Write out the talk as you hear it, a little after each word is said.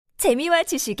재미와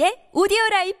지식의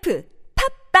오디오라이프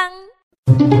팝빵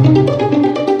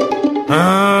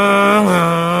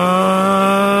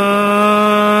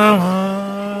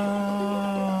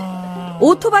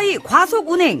오토바이 과속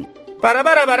운행,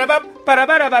 빠라바라바라밤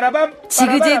빠라바라바라밤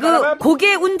지그재그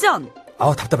고개 운전,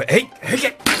 아우 답답해. 에이.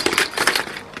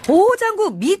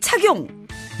 보호장구 미착용.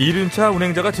 이륜차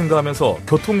운행자가 증가하면서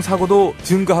교통사고도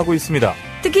증가하고 있습니다.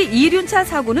 특히 이륜차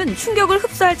사고는 충격을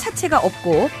흡수할 차체가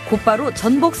없고 곧바로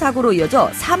전복 사고로 이어져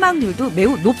사망률도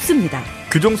매우 높습니다.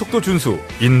 규정속도 준수,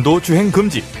 인도 주행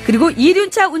금지. 그리고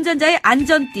이륜차 운전자의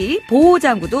안전띠,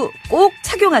 보호장구도 꼭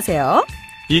착용하세요.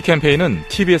 이 캠페인은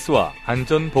TBS와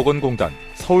안전보건공단,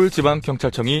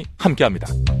 서울지방경찰청이 함께합니다.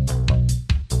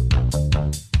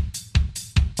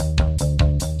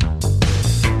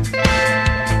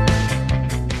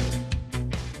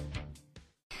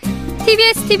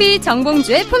 TBS TV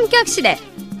정봉주의 품격 시대.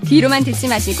 귀로만 듣지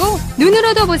마시고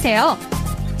눈으로도 보세요.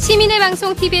 시민의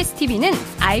방송 TBS TV는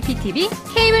IPTV,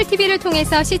 케이블 TV를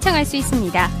통해서 시청할 수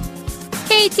있습니다.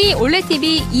 KT 올레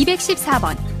TV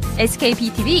 214번, SK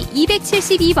BTV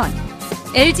 272번,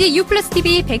 LG U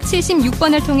TV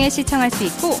 176번을 통해 시청할 수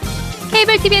있고,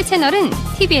 케이블 TV의 채널은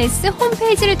TBS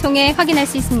홈페이지를 통해 확인할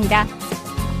수 있습니다.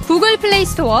 구글 플레이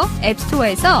스토어, 앱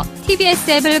스토어에서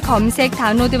TBS 앱을 검색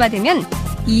다운로드 받으면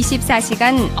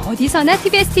 24시간 어디서나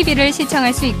TBS TV를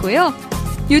시청할 수 있고요.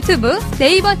 유튜브,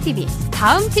 네이버 TV,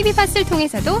 다음 TV 팟을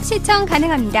통해서도 시청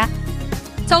가능합니다.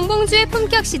 정봉주의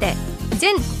품격 시대.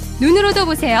 이젠 눈으로도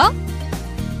보세요.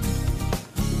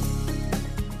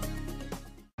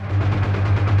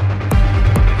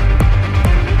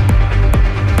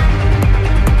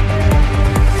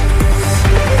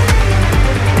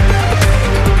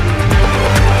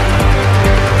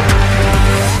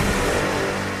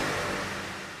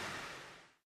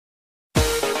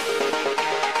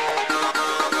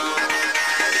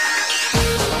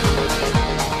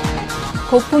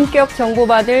 고품격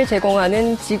정보바들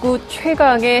제공하는 지구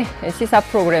최강의 시사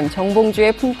프로그램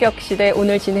정봉주의 품격시대,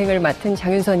 오늘 진행을 맡은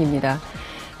장윤선입니다.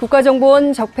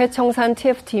 국가정보원 적폐청산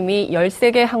TF팀이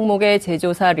 13개 항목의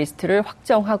제조사 리스트를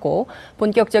확정하고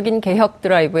본격적인 개혁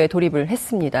드라이브에 돌입을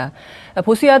했습니다.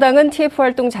 보수야당은 TF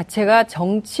활동 자체가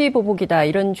정치보복이다,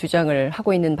 이런 주장을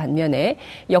하고 있는 반면에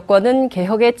여권은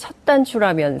개혁의 첫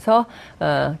단추라면서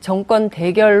정권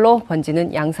대결로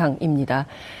번지는 양상입니다.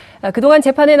 그동안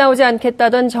재판에 나오지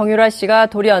않겠다던 정유라 씨가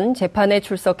돌연 재판에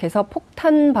출석해서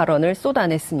폭탄 발언을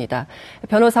쏟아냈습니다.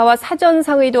 변호사와 사전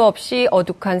상의도 없이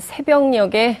어둑한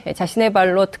새벽녘에 자신의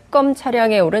발로 특검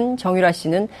차량에 오른 정유라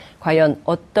씨는 과연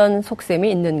어떤 속셈이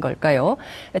있는 걸까요?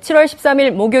 7월 13일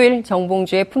목요일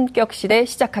정봉주의 품격시대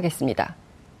시작하겠습니다.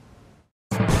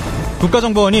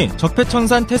 국가정보원이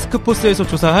적폐청산 태스크포스에서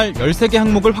조사할 13개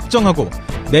항목을 확정하고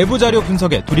내부 자료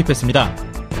분석에 돌입했습니다.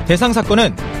 대상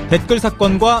사건은 댓글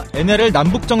사건과 NLL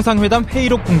남북정상회담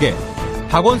회의록 공개,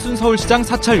 박원순 서울시장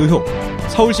사찰 의혹,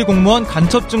 서울시 공무원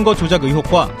간첩 증거 조작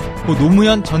의혹과 고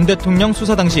노무현 전 대통령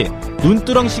수사 당시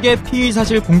논두렁식의 피의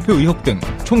사실 공표 의혹 등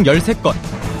총 13건.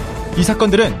 이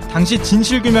사건들은 당시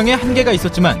진실규명에 한계가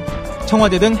있었지만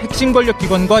청와대 등 핵심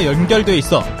권력기관과 연결돼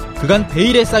있어 그간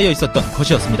베일에 쌓여 있었던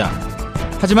것이었습니다.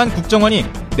 하지만 국정원이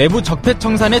내부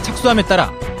적폐청산에 착수함에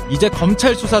따라 이제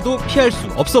검찰 수사도 피할 수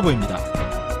없어 보입니다.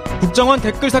 국정원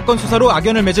댓글 사건 수사로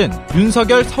악연을 맺은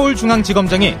윤석열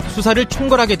서울중앙지검장이 수사를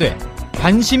총괄하게 돼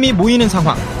관심이 모이는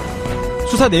상황.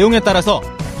 수사 내용에 따라서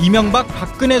이명박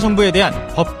박근혜 정부에 대한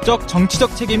법적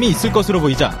정치적 책임이 있을 것으로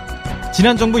보이자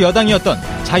지난 정부 여당이었던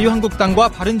자유한국당과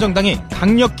바른정당이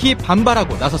강력히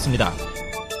반발하고 나섰습니다.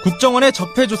 국정원의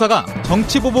적폐조사가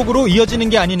정치보복으로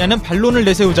이어지는 게 아니냐는 반론을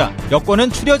내세우자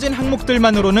여권은 추려진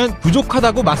항목들만으로는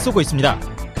부족하다고 맞서고 있습니다.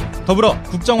 더불어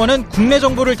국정원은 국내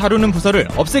정보를 다루는 부서를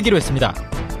없애기로 했습니다.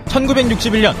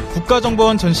 1961년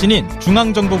국가정보원 전신인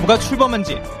중앙정보부가 출범한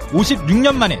지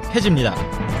 56년 만에 폐지입니다.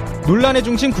 논란의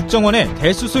중심 국정원의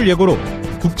대수술 예고로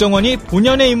국정원이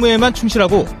본연의 의무에만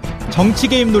충실하고 정치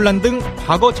개입 논란 등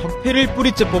과거 적폐를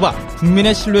뿌리째 뽑아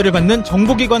국민의 신뢰를 받는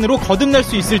정보기관으로 거듭날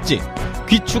수 있을지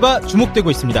귀추가 주목되고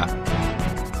있습니다.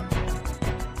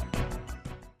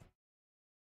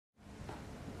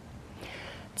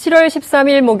 (7월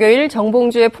 13일) 목요일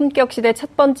정봉주의 품격시대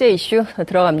첫 번째 이슈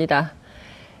들어갑니다.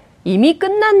 이미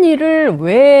끝난 일을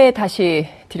왜 다시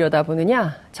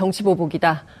들여다보느냐?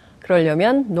 정치보복이다.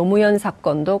 그러려면 노무현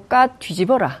사건도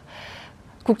까뒤집어라.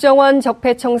 국정원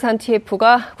적폐청산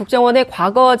TF가 국정원의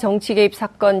과거 정치 개입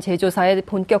사건 재조사에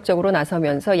본격적으로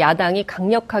나서면서 야당이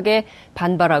강력하게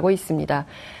반발하고 있습니다.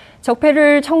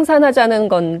 적폐를 청산하자는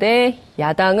건데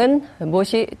야당은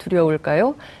무엇이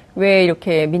두려울까요? 왜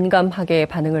이렇게 민감하게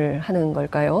반응을 하는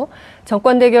걸까요?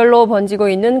 정권 대결로 번지고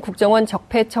있는 국정원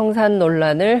적폐청산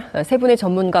논란을 세 분의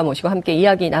전문가 모시고 함께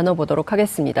이야기 나눠보도록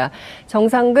하겠습니다.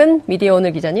 정상근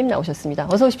미디어오늘 기자님 나오셨습니다.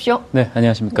 어서 오십시오. 네,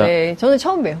 안녕하십니까. 네, 저는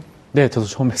처음 봬요. 네, 저도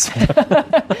처음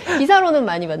뵀습니다. 기사로는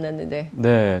많이 만났는데.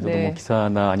 네, 저도 네. 뭐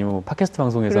기사나 아니면 뭐 팟캐스트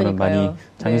방송에서는 그러니까요. 많이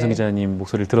장윤성 네. 기자님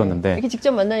목소리를 들었는데 이렇게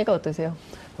직접 만나니까 어떠세요?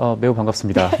 매우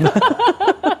반갑습니다.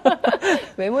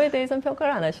 외모에 대해서는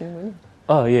평가를 안 하시는군요.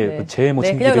 예, 네. 제 외모 네,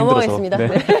 챙기기가 그냥 힘들어서. 넘어가겠습니다. 네.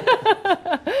 네.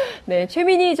 네,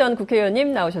 최민희 전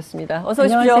국회의원님 나오셨습니다. 어서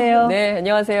오십시오. 안녕하세요. 네,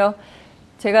 안녕하세요.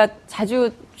 제가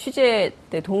자주 취재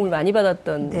때 도움을 많이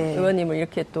받았던 네. 의원님을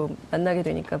이렇게 또 만나게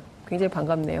되니까 굉장히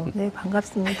반갑네요. 네,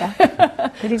 반갑습니다.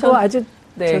 그리고 아주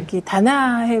네.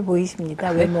 단아해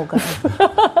보이십니다, 외모가.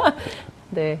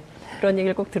 네, 그런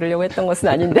얘기를 꼭 들으려고 했던 것은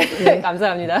아닌데 네.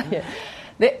 감사합니다. 예.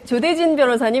 네, 조대진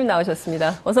변호사님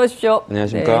나오셨습니다. 어서 오십시오.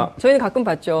 안녕하십니까. 네, 저희는 가끔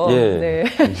봤죠. 예. 네.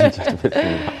 자주 뵙습니다.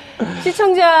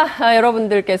 시청자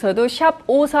여러분들께서도 샵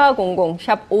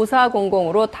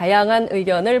 5400으로 다양한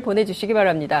의견을 보내주시기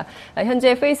바랍니다.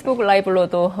 현재 페이스북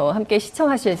라이브로도 함께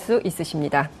시청하실 수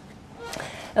있으십니다.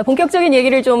 본격적인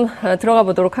얘기를 좀 들어가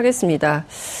보도록 하겠습니다.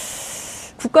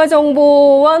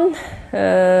 국가정보원,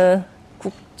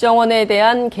 국정원에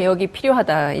대한 개혁이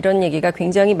필요하다 이런 얘기가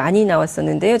굉장히 많이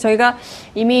나왔었는데요. 저희가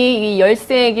이미 이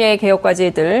 13개 개혁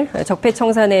과제들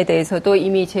적폐청산에 대해서도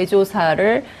이미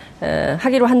재조사를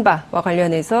하기로 한 바와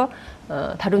관련해서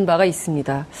다룬 바가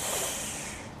있습니다.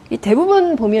 이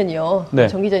대부분 보면요, 네.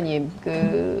 정 기자님,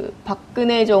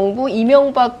 박근혜 정부,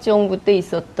 이명박 정부 때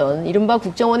있었던 이른바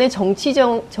국정원의 정치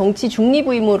중립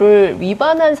의무를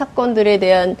위반한 사건들에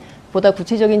대한 보다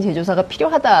구체적인 재조사가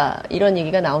필요하다 이런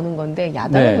얘기가 나오는 건데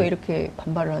야당은 네. 왜 이렇게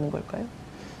반발을 하는 걸까요?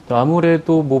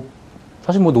 아무래도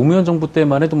사실 노무현 정부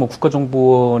때만 해도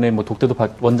국가정보원의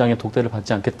원장의 독대를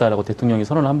받지 않겠다라고 대통령이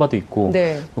선언을 한 바도 있고,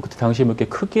 네. 그때 당시에 이렇게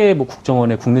크게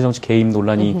국정원의 국내 정치 개입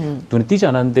논란이 눈에 띄지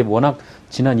않았는데 워낙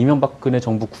지난 이명박근혜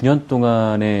정부 9년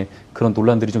동안의 그런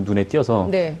논란들이 좀 눈에 띄어서,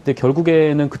 네. 근데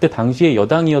결국에는 그때 당시에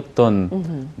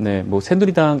여당이었던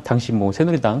새누리당 당시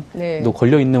새누리당도 네.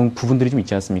 걸려 있는 부분들이 좀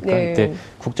있지 않습니까? 네. 그때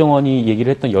국정원이 얘기를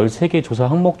했던 13개 조사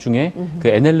항목 중에 그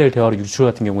NLL 대화로 유출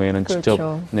같은 경우에는 그렇죠.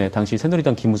 직접 당시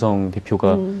새누리당 김무성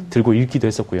대표가 들고 읽기도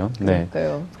했었고요. 네.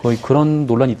 그러니까요. 거의 그런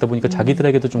논란이 있다 보니까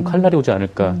자기들에게도 좀 칼날이 오지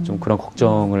않을까 좀 그런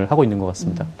걱정을 하고 있는 것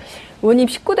같습니다. 의원님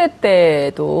 19대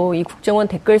때도 이 국정원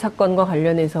댓글 사건과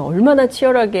관련해서 얼마나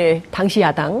치열하게 당시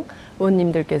야당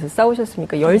의원님들께서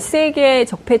싸우셨습니까? 13개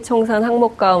적폐청산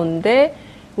항목 가운데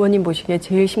의원님 보시기에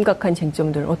제일 심각한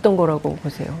쟁점들 어떤 거라고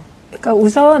보세요? 그러니까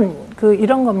우선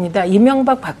이런 겁니다.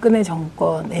 이명박 박근혜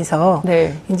정권에서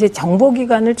네. 이제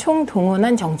정보기관을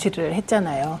총동원한 정치를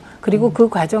했잖아요. 그리고 그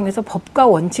과정에서 법과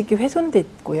원칙이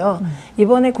훼손됐고요.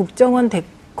 이번에 국정원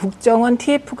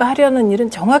TF가 하려는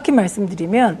일은 정확히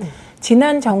말씀드리면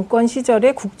지난 정권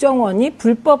시절에 국정원이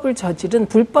불법을 저지른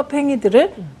불법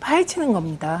행위들을 파헤치는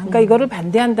겁니다. 그러니까 이거를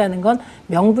반대한다는 건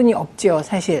명분이 없죠,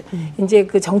 사실. 이제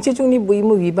정치 중립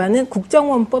의무 위반은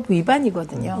국정원법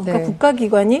위반이거든요. 네. 그러니까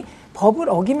국가기관이 법을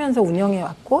어기면서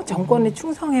운영해왔고 정권에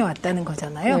충성해왔다는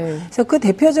거잖아요. 네. 그래서 그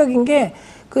대표적인 게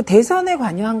대선에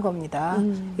관여한 겁니다.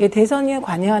 대선에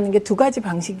관여하는 게 두 가지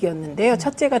방식이었는데요.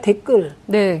 첫째가 댓글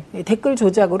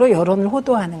조작으로 여론을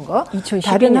호도하는 거. 2012년이죠.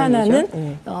 다른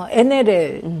하나는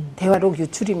NLL 대화록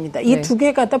유출입니다. 이 두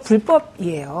개가 다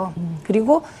불법이에요.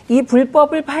 그리고 이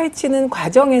불법을 파헤치는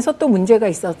과정에서 또 문제가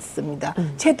있었습니다.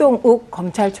 최동욱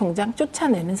검찰총장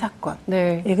쫓아내는 사건.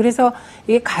 네. 그래서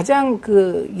이게 가장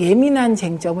예민한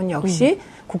쟁점은 역시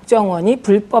국정원이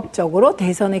불법적으로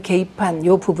대선에 개입한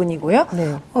요 부분이고요.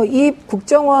 네. 이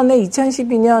국정원의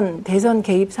 2012년 대선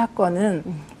개입 사건은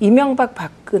이명박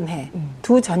박근혜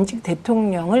두 전직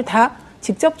대통령을 다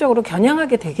직접적으로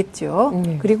겨냥하게 되겠죠.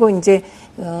 그리고 이제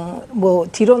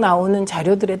뒤로 나오는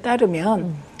자료들에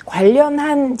따르면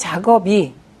관련한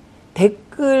작업이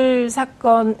댓글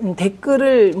사건,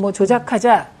 댓글을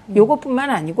조작하자 요것뿐만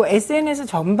아니고 SNS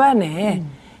전반에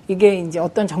이게 이제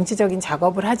어떤 정치적인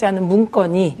작업을 하자는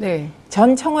문건이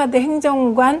전 청와대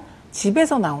행정관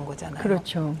집에서 나온 거잖아요.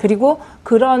 그렇죠. 그리고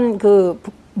그런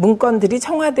문건들이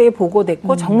청와대에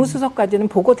보고됐고 정무수석까지는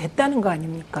보고됐다는 거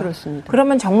아닙니까? 그렇습니다.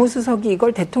 그러면 정무수석이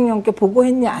이걸 대통령께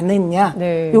보고했냐 안 했냐?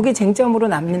 이게 쟁점으로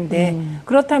남는데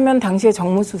그렇다면 당시에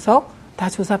정무수석 다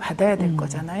조사받아야 될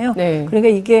거잖아요. 그러니까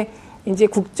이게 이제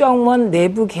국정원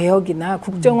내부 개혁이나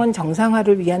국정원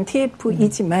정상화를 위한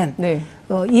TF이지만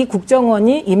이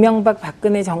국정원이 이명박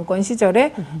박근혜 정권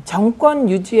시절에 정권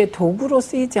유지의 도구로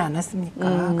쓰이지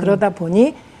않았습니까? 그러다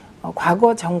보니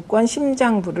과거 정권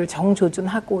심장부를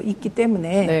정조준하고 있기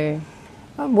때문에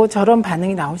저런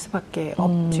반응이 나올 수밖에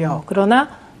없죠. 그러나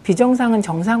비정상은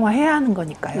정상화해야 하는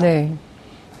거니까요. 네.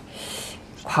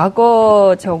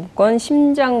 과거 정권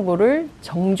심장부를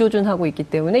정조준하고 있기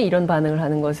때문에 이런 반응을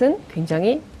하는 것은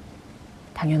굉장히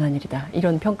당연한 일이다.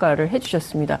 이런 평가를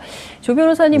해주셨습니다. 조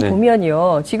변호사님 네.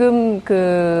 보면요. 지금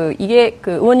이게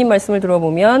의원님 말씀을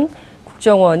들어보면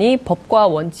국정원이 법과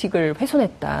원칙을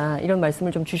훼손했다. 이런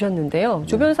말씀을 좀 주셨는데요.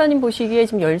 조 변호사님 보시기에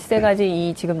지금 13가지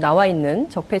이 지금 나와 있는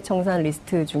적폐청산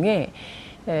리스트 중에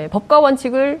법과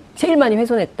원칙을 제일 많이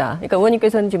훼손했다. 그러니까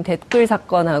의원님께서는 지금 댓글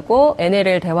사건하고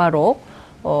NLL 대화록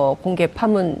공개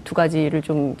파문 두 가지를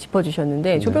좀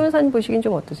짚어주셨는데 조 변호사님 보시기엔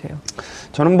좀 어떠세요?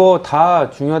 저는 뭐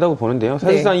다 중요하다고 보는데요.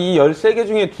 사실상 이 13개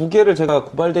중에 2개를 제가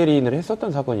고발 대리인을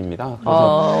했었던 사건입니다.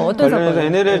 그래서 어떤 관련해서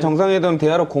NLL 정상회담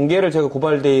대화록 공개를 제가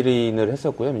고발 대리인을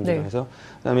했었고요. 민주당에서.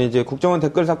 그다음에 이제 국정원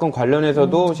댓글 사건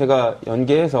관련해서도 제가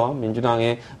연계해서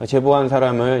민주당에 제보한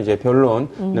사람을 이제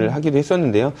변론을 하기도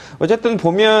했었는데요. 어쨌든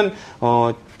보면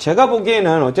제가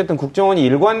보기에는 어쨌든 국정원이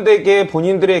일관되게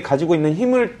본인들의 가지고 있는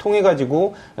힘을 통해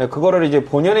가지고 그거를 이제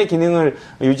본연의 기능을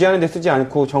유지하는 데 쓰지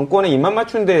않고 정권에 입맛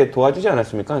맞추는 데 도와주지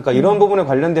않았습니까? 그러니까 이런 부분에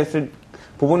관련됐을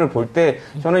부분을 볼 때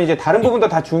저는 이제 다른 부분도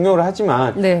다 중요를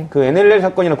하지만 그 NLL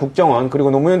사건이나 국정원 그리고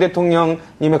노무현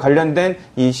대통령님에 관련된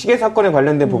이 시계 사건에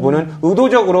관련된 부분은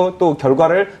의도적으로 또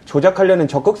결과를 조작하려는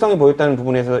적극성이 보였다는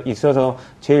부분에서 있어서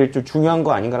제일 좀 중요한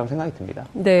거 아닌가라는 생각이 듭니다.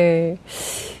 네.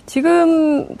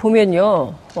 지금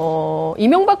보면요.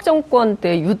 이명박 정권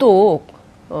때 유독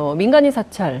민간인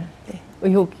사찰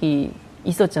의혹이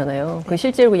있었잖아요. 그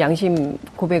실제로 그 양심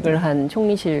고백을 한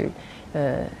총리실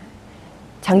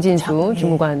장진수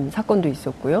주무관 사건도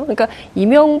있었고요. 그러니까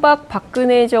이명박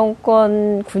박근혜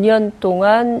정권 9년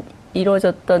동안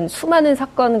이뤄졌던 수많은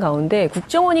사건 가운데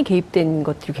국정원이 개입된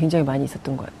것들이 굉장히 많이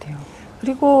있었던 것 같아요.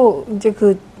 그리고 이제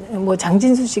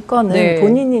장진수 씨 건은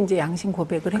본인이 이제 양심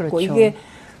고백을 했고 그렇죠. 이게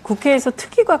국회에서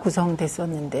특위가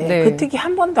구성됐었는데 그 특위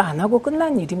한 번도 안 하고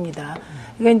끝난 일입니다.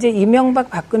 그러니까 이제 이명박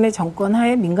박근혜 정권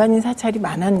하에 민간인 사찰이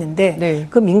많았는데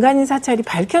그 민간인 사찰이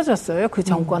밝혀졌어요. 그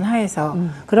정권 하에서.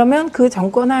 그러면 그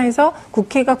정권 하에서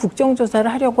국회가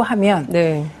국정조사를 하려고 하면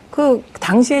그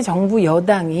당시의 정부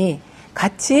여당이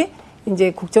같이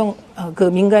이제 그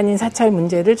민간인 사찰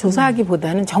문제를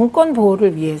조사하기보다는 정권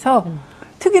보호를 위해서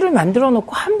특위를 만들어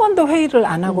놓고 한 번도 회의를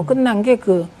안 하고 끝난 게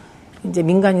이제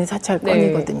민간인 사찰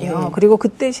건이거든요. 그리고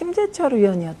그때 심재철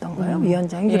의원이었던가요?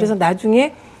 위원장이. 그래서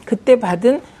나중에 그때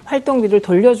받은 활동비를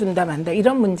돌려준다 만다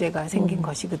이런 문제가 생긴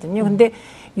것이거든요. 근데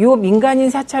요 민간인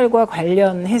사찰과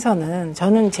관련해서는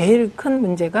저는 제일 큰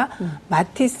문제가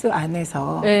마티스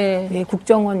안에서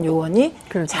국정원 요원이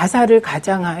자살을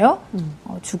가장하여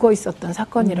죽어 있었던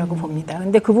사건이라고 봅니다.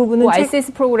 근데 그 부분은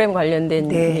ICS 프로그램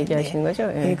관련된 얘기하시는 거죠?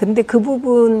 네. 근데 그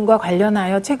부분과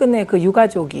관련하여 최근에 그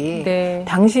유가족이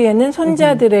당시에는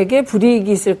손자들에게 불이익이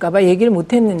있을까봐 얘기를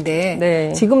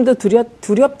못했는데 지금도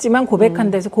두렵지만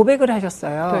고백한 데서 고백을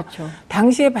하셨어요. 그렇죠.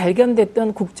 당시에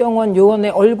발견됐던 국정원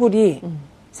요원의 얼굴이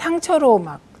상처로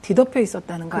막 뒤덮여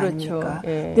있었다는 거 아닙니까?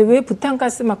 근데 왜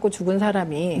부탄가스 맞고 죽은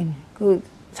사람이 그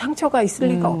상처가 있을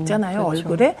리가 없잖아요,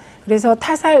 얼굴에. 그래서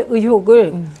타살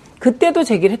의혹을 그때도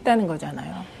제기를 했다는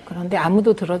거잖아요. 그런데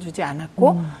아무도 들어주지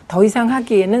않았고 더 이상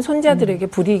하기에는 손자들에게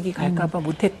불이익이 갈까봐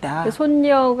못했다.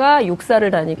 손녀가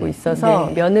육사를 다니고 있어서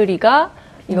며느리가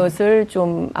이것을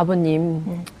좀 아버님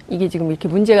이게 지금 이렇게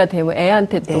문제가 되면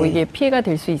애한테 또 이게 피해가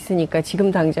될 수 있으니까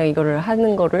지금 당장 이거를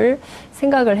하는 거를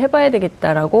생각을 해봐야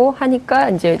되겠다라고 하니까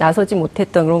이제 나서지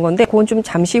못했던 그런 건데 그건 좀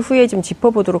잠시 후에 좀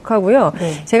짚어보도록 하고요.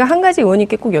 제가 한 가지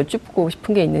의원님께 꼭 여쭙고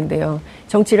싶은 게 있는데요.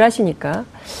 정치를 하시니까.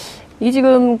 이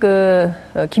지금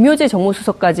김효재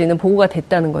정무수석까지는 보고가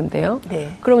됐다는 건데요.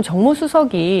 그럼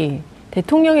정무수석이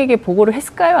대통령에게 보고를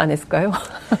했을까요? 안 했을까요?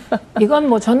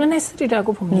 이건 저는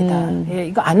했으리라고 봅니다.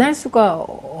 이거 안 할 수가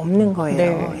없는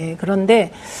거예요.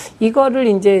 그런데 이거를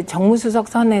이제 정무수석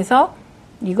선에서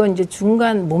이건 이제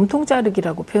중간 몸통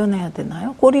자르기라고 표현해야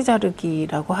되나요? 꼬리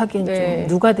자르기라고 하기엔 좀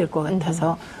누가 될 것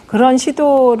같아서 그런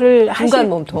시도를 중간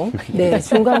몸통.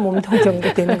 중간 몸통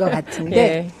정도 되는 것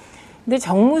같은데 근데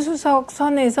정무수석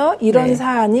선에서 이런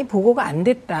사안이 보고가 안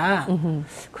됐다.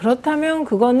 그렇다면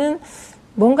그거는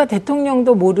뭔가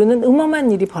대통령도 모르는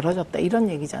음험한 일이 벌어졌다 이런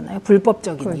얘기잖아요.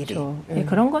 불법적인 일이.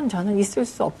 그런 건 저는 있을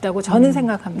수 없다고 저는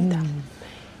생각합니다.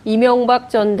 이명박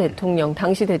전 대통령,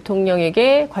 당시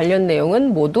대통령에게 관련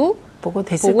내용은 모두 보고가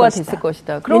됐을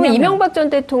것이다. 그러면 이명박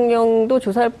전 대통령도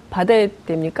조사를 받아야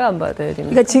됩니까? 안 받아야 됩니까?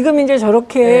 그러니까 지금 이제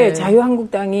저렇게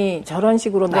자유한국당이 저런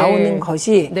식으로 나오는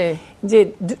것이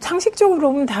이제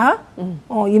상식적으로 보면 다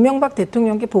이명박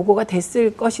대통령께 보고가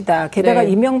됐을 것이다. 게다가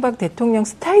이명박 대통령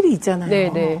스타일이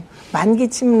있잖아요. 만기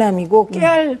침람이고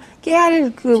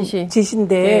깨알 그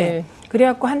짓인데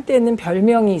그래갖고 한때는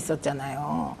별명이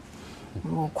있었잖아요.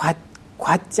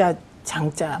 과자,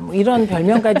 장자 뭐 이런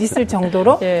별명까지 있을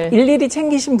정도로 예. 일일이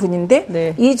챙기신 분인데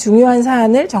네. 이 중요한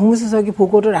사안을 정무수석이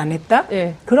보고를 안 했다?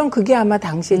 예. 그럼 그게 아마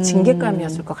당시의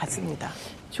징계감이었을 것 같습니다.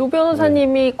 조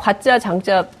변호사님이 과자,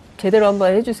 장자 제대로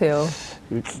한번 해주세요.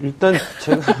 일단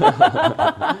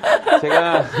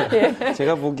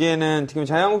제가 보기에는 지금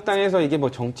자유한국당에서 이게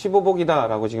뭐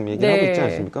정치보복이다라고 지금 얘기를 하고 있지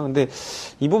않습니까? 근데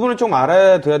이 부분을 좀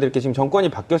알아둬야 될 게 지금 정권이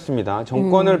바뀌었습니다.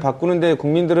 정권을 바꾸는데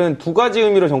국민들은 두 가지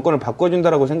의미로 정권을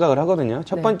바꿔준다라고 생각을 하거든요.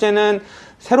 첫 번째는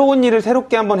새로운 일을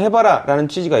새롭게 한번 해봐라라는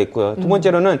취지가 있고요. 두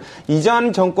번째로는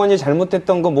이전 정권이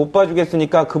잘못했던 거 못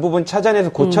봐주겠으니까 그 부분 찾아내서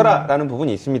고쳐라라는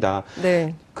부분이 있습니다.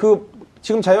 네.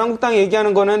 지금 자유한국당이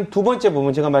얘기하는 거는 두 번째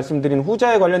부분, 제가 말씀드린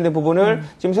후자에 관련된 부분을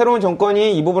지금 새로운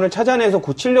정권이 이 부분을 찾아내서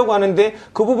고치려고 하는데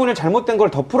그 부분을 잘못된 걸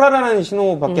덮으라라는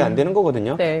신호밖에 안 되는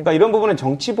거거든요. 네. 그러니까 이런 부분은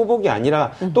정치 보복이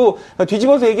아니라 또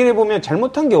뒤집어서 얘기를 해보면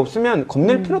잘못한 게 없으면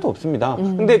겁낼 필요도 없습니다.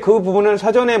 근데 그 부분을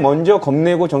사전에 먼저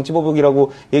겁내고 정치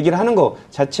보복이라고 얘기를 하는 거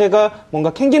자체가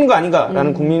뭔가 캥기는 거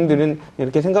아닌가라는 국민들은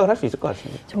이렇게 생각을 할 수 있을 것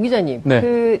같습니다. 정 기자님, 네.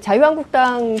 그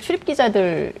자유한국당 출입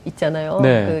기자들 있잖아요.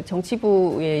 네. 그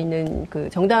정치부에 있는 그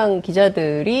정당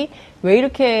기자들이 왜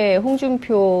이렇게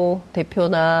홍준표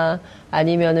대표나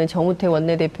아니면은 정우택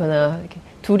원내대표나 이렇게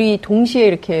둘이 동시에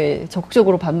이렇게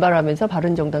적극적으로 반발하면서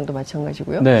바른정당도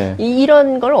마찬가지고요. 네.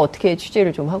 이런 걸 어떻게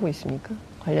취재를 좀 하고 있습니까?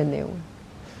 관련 내용을.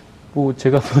 뭐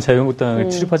제가 자유한국당을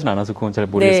출입하진 않아서 그건 잘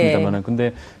모르겠습니다만은 네.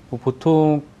 근데 뭐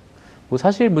보통 뭐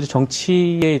사실 뭐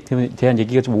정치에 대한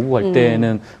얘기가 좀 오고 갈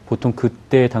때는 보통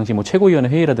그때 당시 뭐 최고위원회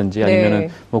회의라든지 아니면은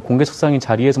뭐 공개석상인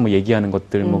자리에서 뭐 얘기하는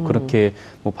것들 뭐 그렇게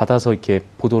뭐 받아서 이렇게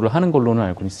보도를 하는 걸로는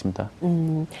알고 있습니다.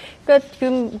 그러니까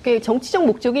지금 정치적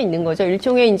목적이 있는 거죠.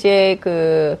 일종의 이제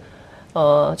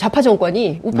좌파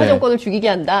정권이 우파 정권을 죽이게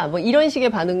한다. 뭐 이런 식의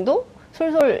반응도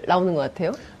솔솔 나오는 것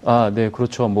같아요. 아, 네,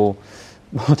 그렇죠. 뭐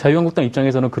자유한국당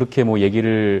입장에서는 그렇게 뭐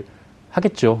얘기를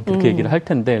하겠죠. 그렇게 얘기를 할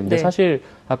텐데. 근데 사실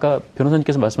아까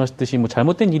변호사님께서 말씀하셨듯이 뭐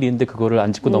잘못된 일이 있는데 그거를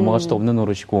안 짚고 넘어갈 수도 없는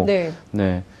노릇이고.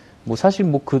 네. 뭐 사실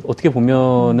뭐 어떻게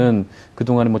보면은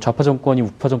그동안에 뭐 좌파 정권이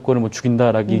우파 정권을 뭐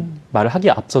죽인다라기 말을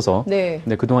하기에 앞서서. 네,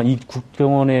 그동안 이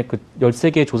국정원의 그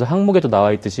 13개 조사 항목에도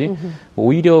나와 있듯이 뭐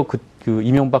오히려 그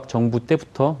이명박 정부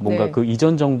때부터 뭔가 그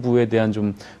이전 정부에 대한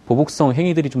좀 보복성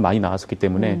행위들이 좀 많이 나왔었기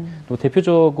때문에 또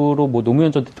대표적으로 뭐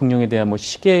노무현 전 대통령에 대한 뭐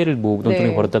시계를 뭐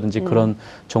논쟁이 벌였다든지 그런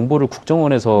정보를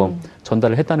국정원에서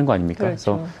전달을 했다는 거 아닙니까?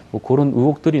 그렇죠. 그래서 뭐 그런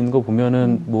의혹들이 있는 거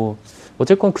보면은 뭐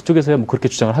어쨌건 그쪽에서야 뭐 그렇게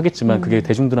주장을 하겠지만 그게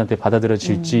대중들한테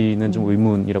받아들여질지는 좀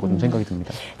의문이라고 좀 생각이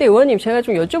듭니다. 네, 의원님 제가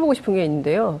좀 여쭤보고 싶은 게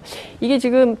있는데요. 이게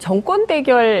지금 정권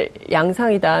대결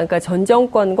양상이다. 그러니까 전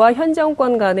정권과 현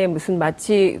정권 간에 무슨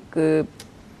마치 그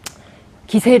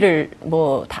기세를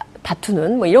뭐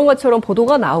다투는 뭐 이런 것처럼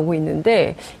보도가 나오고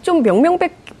있는데 좀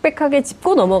명명백백하게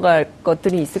짚고 넘어갈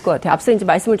것들이 있을 것 같아요. 앞서 이제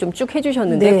말씀을 좀 쭉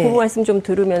해주셨는데 그 말씀 좀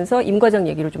들으면서 임 과장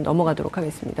얘기로 좀 넘어가도록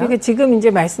하겠습니다. 그러니까 지금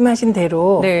이제 말씀하신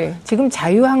대로 지금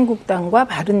자유한국당과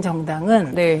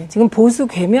바른정당은 지금 보수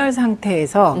괴멸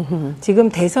상태에서 지금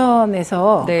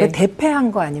대선에서 그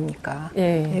대패한 거 아닙니까?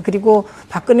 그리고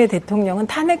박근혜 대통령은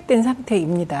탄핵된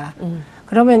상태입니다.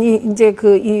 그러면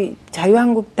이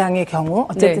자유한국당의 경우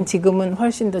어쨌든 지금은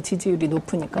훨씬 더 지지율이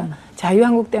높으니까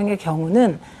자유한국당의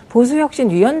경우는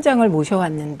보수혁신위원장을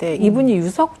모셔왔는데 이분이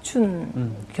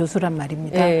유석춘 교수란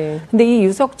말입니다. 근데 이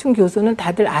유석춘 교수는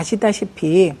다들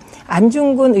아시다시피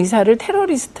안중근 의사를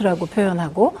테러리스트라고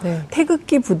표현하고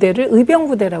태극기 부대를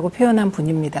의병부대라고 표현한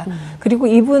분입니다. 그리고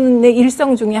이분의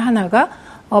일성 중에 하나가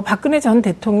박근혜 전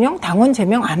대통령 당원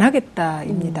제명 안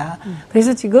하겠다입니다.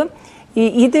 그래서 지금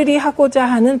이들이 하고자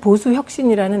하는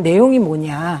보수혁신이라는 내용이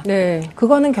뭐냐.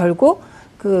 그거는 결국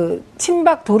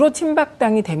도로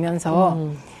침박당이 되면서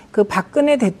그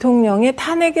박근혜 대통령의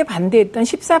탄핵에 반대했던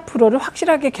 14%를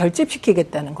확실하게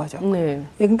결집시키겠다는 거죠.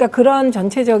 그러니까 그런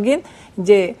전체적인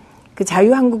이제 그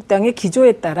자유한국당의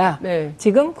기조에 따라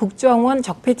지금 국정원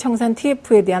적폐청산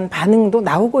TF에 대한 반응도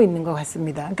나오고 있는 것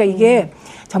같습니다. 그러니까 이게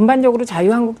전반적으로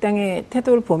자유한국당의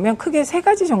태도를 보면 크게 세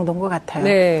가지 정도인 것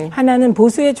같아요. 하나는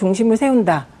보수의 중심을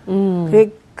세운다.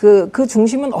 그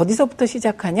중심은 어디서부터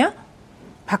시작하냐?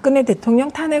 박근혜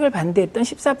대통령 탄핵을 반대했던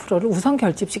 14%를 우선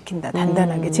결집시킨다.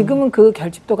 단단하게. 지금은 그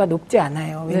결집도가 높지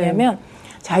않아요. 왜냐하면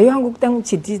자유한국당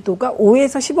지지도가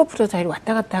 5에서 15% 사이로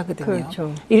왔다 갔다 하거든요.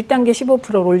 그렇죠. 1단계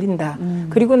 15%를 올린다.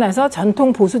 그리고 나서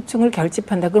전통 보수층을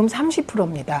결집한다. 그럼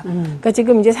 30%입니다. 그러니까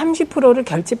지금 이제 30%를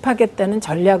결집하겠다는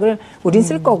전략을 우린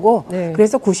쓸 거고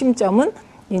그래서 구심점은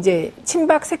이제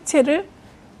친박 색채를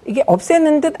이게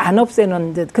없애는 듯 안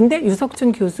없애는 듯. 근데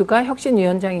유석춘 교수가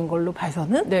혁신위원장인 걸로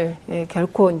봐서는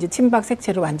결코 이제 친박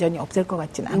색채를 완전히 없앨 것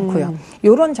같지는 않고요.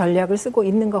 이런 전략을 쓰고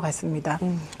있는 것 같습니다.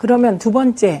 그러면 두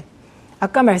번째,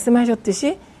 아까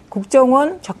말씀하셨듯이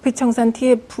국정원 적폐청산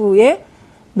TF의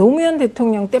노무현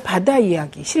대통령 때 바다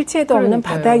이야기, 실체도 없는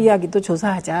바다 이야기도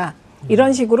조사하자.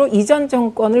 이런 식으로 이전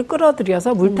정권을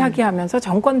끌어들여서 물타기 하면서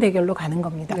정권 대결로 가는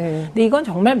겁니다. 근데 이건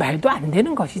정말 말도 안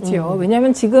되는 것이지요.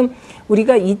 왜냐하면 지금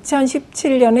우리가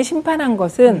 2017년에 심판한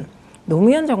것은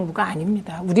노무현 정부가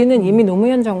아닙니다. 우리는 이미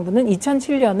노무현 정부는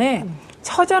 2007년에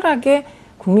처절하게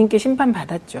국민께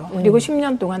심판받았죠. 그리고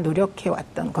 10년 동안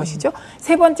노력해왔던 것이죠.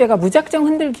 세 번째가 무작정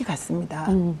흔들기 같습니다.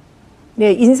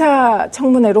 네,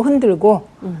 인사청문회로 흔들고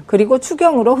그리고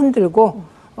추경으로 흔들고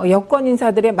여권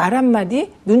인사들의 말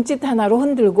한마디 눈짓 하나로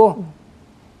흔들고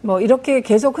뭐 이렇게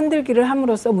계속 흔들기를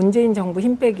함으로써 문재인 정부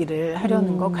힘 빼기를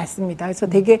하려는 것 같습니다. 그래서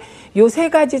되게 요 세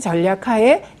가지 전략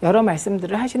하에 여러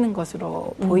말씀들을 하시는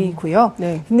것으로 보이고요.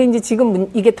 근데 이제 지금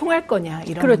이게 통할 거냐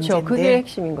이런 문제인데. 그게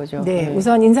핵심인 거죠. 네,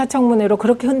 우선 인사청문회로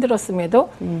그렇게 흔들었음에도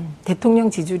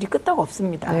대통령 지지율이 끄떡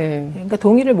없습니다. 그러니까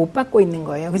동의를 못 받고 있는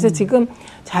거예요. 그래서 지금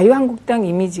자유한국당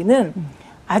이미지는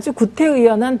아주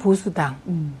구태의연한 보수당,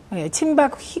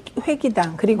 친박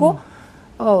회기당, 그리고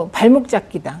발목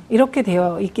잡기당 이렇게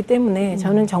되어 있기 때문에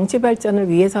저는 정치 발전을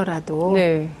위해서라도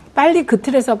빨리 그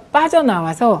틀에서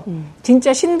빠져나와서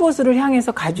진짜 신보수를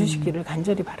향해서 가주시기를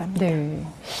간절히 바랍니다.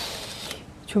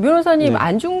 조 변호사님,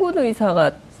 안중근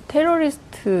의사가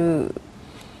테러리스트라고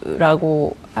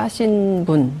하신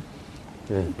분,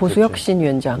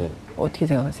 보수혁신위원장 어떻게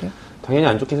생각하세요? 당연히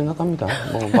안 좋게 생각합니다.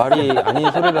 말이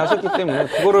아닌 소리를 하셨기 때문에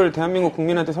그거를 대한민국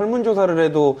국민한테 설문조사를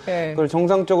해도 그걸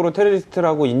정상적으로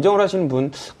테러리스트라고 인정을 하시는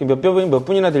분 몇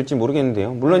분이나 될지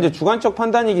모르겠는데요. 물론 이제 주관적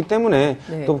판단이기 때문에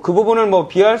또 그 부분을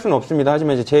비하할 수는 없습니다.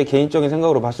 하지만 이제 제 개인적인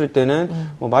생각으로 봤을 때는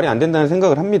말이 안 된다는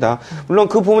생각을 합니다. 물론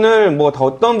그 부분을 다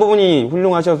어떤 부분이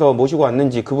훌륭하셔서 모시고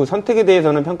왔는지 그 선택에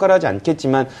대해서는 평가를 하지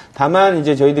않겠지만 다만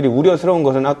이제 저희들이 우려스러운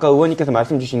것은 아까 의원님께서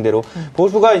말씀 주신 대로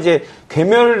보수가 이제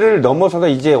괴멸을 넘어서서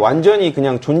이제 완전히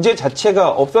그냥 존재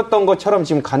자체가 없었던 것처럼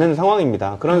지금 가는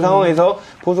상황입니다. 그런 상황에서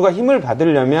보수가 힘을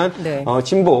받으려면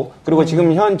진보 그리고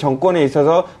지금 현 정권에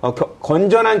있어서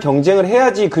건전한 경쟁을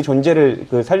해야지 그 존재를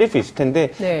살릴 수 있을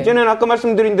텐데 이제는 아까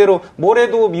말씀드린 대로 뭘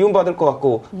해도 미움받을 것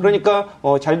같고 그러니까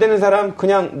잘 되는 사람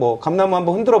그냥 감나무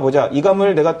한번 흔들어 보자. 이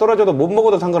감을 내가 떨어져도 못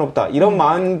먹어도 상관없다. 이런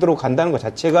마음으로 간다는 것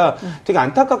자체가 되게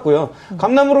안타깝고요.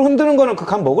 감나무를 흔드는 거는 그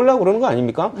감 먹으려고 그러는 거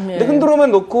아닙니까? 근데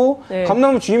흔들어만 놓고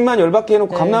감나무 주인만 열받게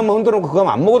해놓고 감나무 흔들어 그거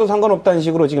안 먹어도 상관없다는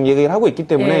식으로 지금 얘기를 하고 있기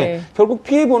때문에 결국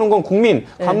피해보는 건 국민,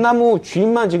 감나무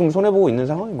주인만 지금 손해보고 있는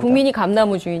상황입니다. 국민이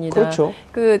감나무 주인이다. 그렇죠.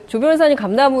 조 변호사님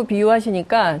감나무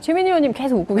비유하시니까 최민희 의원님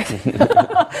계속 웃고 계십니다.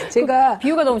 제가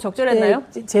비유가 너무 적절했나요?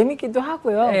 재밌기도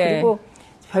하고요. 그리고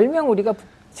별명 우리가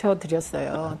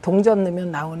붙여드렸어요. 동전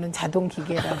넣으면 나오는 자동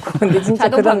기계라고. 근데 진짜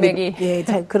자동 판매기.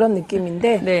 그런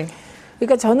느낌인데.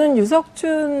 그러니까 저는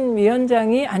유석춘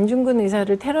위원장이 안중근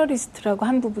의사를 테러리스트라고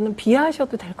한 부분은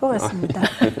비하하셔도 될 것 같습니다.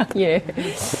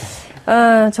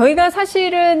 저희가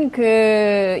사실은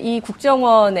이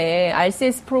국정원의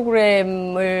RCS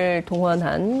프로그램을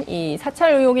동원한 이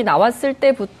사찰 의혹이 나왔을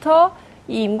때부터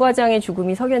이 임 과장의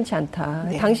죽음이 석연치 않다.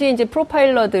 당시 이제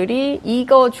프로파일러들이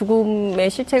이거 죽음의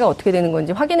실체가 어떻게 되는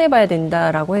건지 확인해 봐야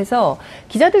된다라고 해서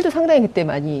기자들도 상당히 그때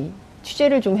많이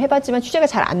취재를 좀 해봤지만 취재가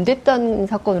잘 안 됐던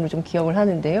사건으로 좀 기억을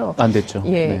하는데요. 안 됐죠.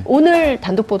 오늘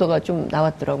단독 보도가 좀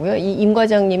나왔더라고요. 이 임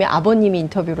과장님의 아버님이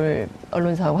인터뷰를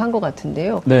언론사하고 한 것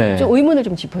같은데요. 좀 의문을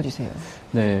좀 짚어주세요.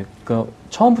 그러니까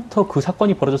처음부터 그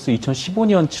사건이 벌어졌을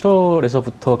 2015년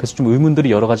 7월에서부터 계속 좀 의문들이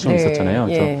여러 가지 좀 있었잖아요.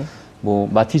 그래서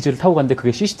마티즈를 타고 갔는데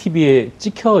그게 CCTV에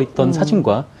찍혀 있던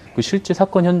사진과 그 실제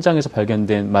사건 현장에서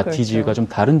발견된 마티즈가 좀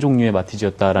다른 종류의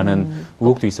마티즈였다라는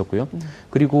의혹도 있었고요.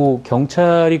 그리고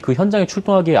경찰이 그 현장에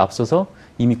출동하기에 앞서서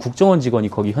이미 국정원 직원이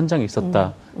거기 현장에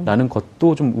있었다라는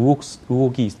것도 좀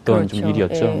의혹이 있던 좀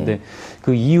일이었죠. 근데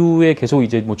그 이후에 계속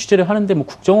이제 취재를 하는데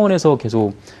국정원에서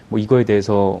계속 이거에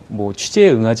대해서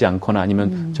취재에 응하지 않거나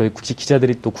아니면 저희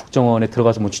기자들이 또 국정원에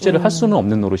들어가서 취재를 할 수는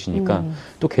없는 노릇이니까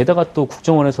또 게다가 또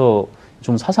국정원에서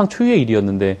좀 사상 초유의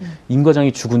일이었는데 임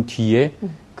과장이 죽은 뒤에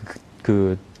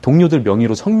그 동료들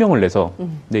명의로 성명을 내서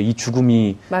이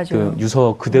죽음이 그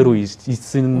유서 그대로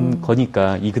있은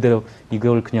거니까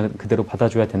이걸 그냥 그대로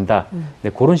받아줘야 된다.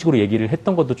 그런 식으로 얘기를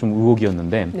했던 것도 좀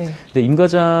의혹이었는데, 근데 임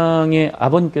과장의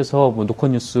아버님께서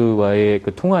노컷뉴스와의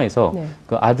그 통화에서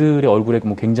그 아들의 얼굴에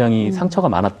굉장히 상처가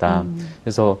많았다.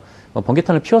 그래서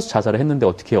번개탄을 피워서 자살을 했는데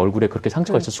어떻게 얼굴에 그렇게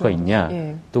상처가 있을 수가 있냐.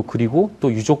 또 그리고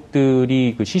또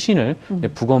유족들이 그 시신을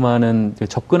부검하는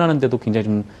접근하는데도 굉장히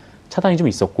좀 차단이 좀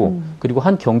있었고 그리고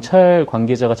한 경찰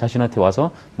관계자가 자신한테 와서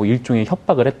뭐 일종의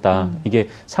협박을 했다. 이게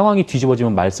상황이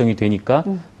뒤집어지면 말썽이 되니까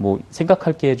뭐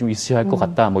생각할 게 좀 있으셔야 할 것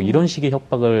같다. 뭐 이런 식의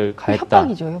협박을 가했다.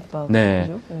 협박이죠, 협박.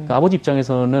 네. 그러니까 아버지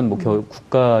입장에서는 뭐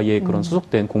국가의 그런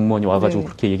소속된 공무원이 와가지고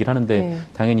그렇게 얘기를 하는데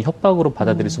당연히 협박으로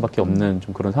받아들일 수밖에 없는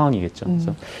좀 그런 상황이겠죠.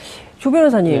 그래서 조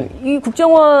변호사님, 이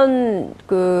국정원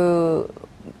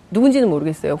누군지는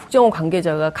모르겠어요. 국정원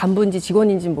관계자가 간부인지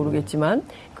직원인지는 모르겠지만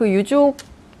그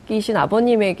유족이신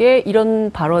아버님에게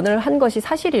이런 발언을 한 것이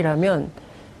사실이라면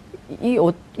이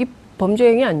범죄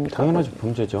행위 아닙니까? 당연하죠.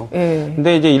 범죄죠. 예.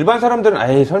 근데 이제 일반 사람들은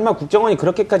에이 설마 국정원이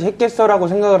그렇게까지 했겠어라고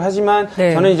생각을 하지만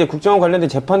네. 저는 이제 국정원 관련된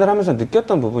재판을 하면서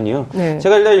느꼈던 부분이요. 네.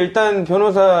 제가 일단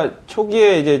변호사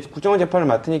초기에 이제 국정원 재판을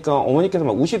맡으니까 어머니께서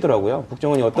막 우시더라고요.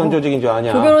 국정원이 어떤 조직인 줄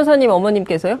아냐. 조 변호사님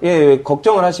어머님께서요? 예,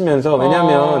 걱정을 하시면서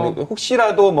왜냐하면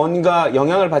혹시라도 뭔가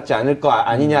영향을 받지 않을 거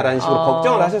아니냐라는 식으로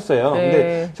걱정을 하셨어요. 네.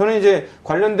 근데 저는 이제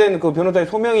관련된 그 변호사의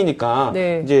소명이니까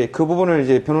네. 이제 그 부분을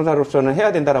이제 변호사로서는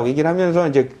해야 된다라고 얘기를 하면서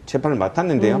이제 재판을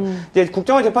맡았는데요. 이제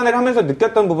국정원 재판을 하면서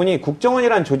느꼈던 부분이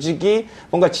국정원이라는 조직이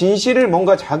뭔가 진실을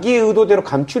뭔가 자기 의도대로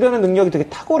감추려는 능력이 되게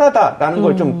탁월하다라는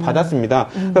걸 좀 받았습니다.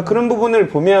 그러니까 그런 부분을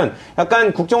보면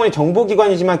약간 국정원이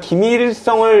정보기관이지만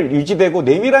기밀성을 유지되고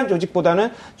내밀한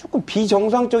조직보다는 조금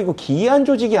비정상적이고 기이한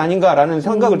조직이 아닌가라는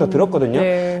생각을 더 들었거든요.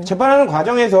 네. 재판하는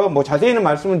과정에서 뭐 자세히는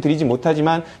말씀을 드리지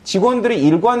못하지만 직원들이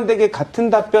일관되게 같은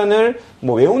답변을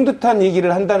뭐 외운 듯한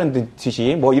얘기를 한다는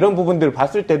듯이 뭐 이런 부분들을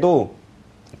봤을 때도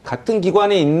같은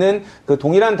기관에 있는 그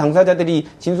동일한 당사자들이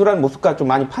진술한 모습과 좀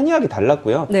많이 판이하게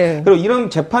달랐고요. 네. 그리고 이런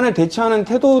재판을 대처하는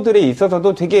태도들에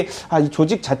있어서도 되게 이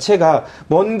조직 자체가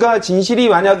뭔가 진실이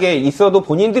만약에 있어도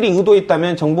본인들이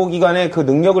의도했다면 정보기관의 그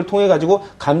능력을 통해 가지고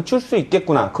감출 수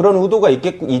있겠구나. 그런 의도가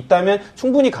있다면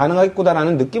충분히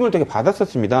가능하겠구나라는 느낌을 되게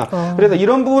받았었습니다. 그래서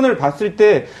이런 부분을 봤을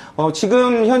때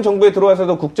지금 현 정부에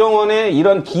들어와서도 국정원의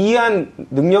이런 기이한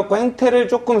능력과 행태를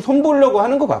조금 손보려고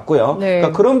하는 것 같고요. 네.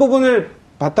 그러니까 그런 부분을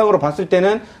바탕으로 봤을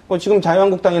때는 뭐 지금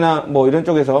자유한국당이나 뭐 이런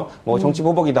쪽에서 뭐 정치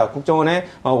보복이다, 국정원의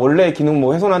원래 기능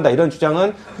뭐 훼손한다 이런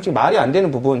주장은 솔직히 말이 안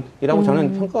되는 부분이라고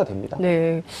저는 평가가 됩니다.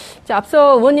 네. 자,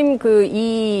 앞서 의원님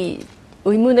이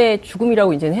의문의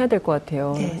죽음이라고 이제는 해야 될 것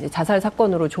같아요. 네. 이제 자살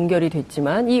사건으로 종결이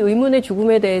됐지만 이 의문의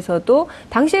죽음에 대해서도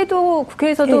당시에도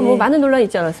국회에서도 네. 뭐 많은 논란이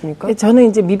있지 않았습니까?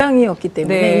 저는 이제 미방이었기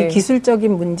때문에 네. 이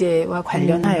기술적인 문제와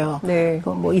관련하여 네.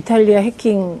 뭐 이탈리아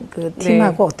해킹 그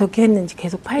팀하고 어떻게 했는지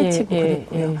계속 파헤치고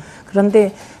그랬고요.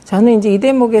 그런데 저는 이제 이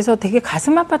대목에서 되게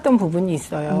가슴 아팠던 부분이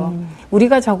있어요.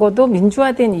 우리가 적어도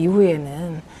민주화된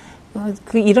이후에는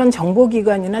이런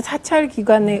정보기관이나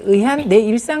사찰기관에 의한 내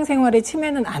일상생활의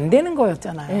침해는 안 되는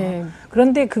거였잖아요.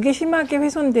 그런데 그게 심하게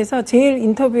훼손돼서 제일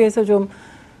인터뷰에서 좀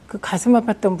그 가슴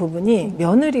아팠던 부분이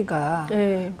며느리가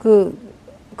그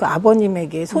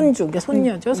아버님에게 그러니까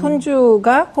손녀죠.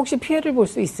 손주가 혹시 피해를 볼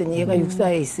수 있으니 얘가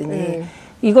육사에 있으니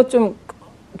이것 좀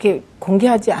이렇게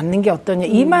공개하지 않는 게 어떠냐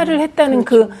이 말을 했다는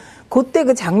그렇죠. 그때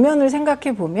그 장면을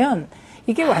생각해 보면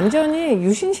이게 완전히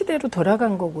유신시대로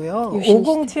돌아간 거고요.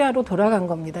 50치하로 돌아간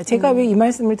겁니다. 제가 왜 이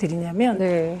말씀을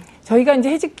드리냐면 저희가 이제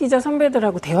해직 기자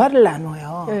선배들하고 대화를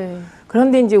나눠요.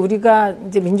 그런데 이제 우리가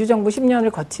이제 민주정부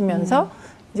 10년을 거치면서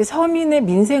이제 서민의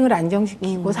민생을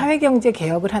안정시키고 사회경제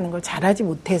개혁을 하는 걸 잘하지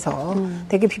못해서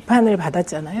되게 비판을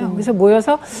받았잖아요. 그래서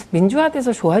모여서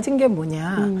민주화돼서 좋아진 게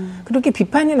뭐냐. 그렇게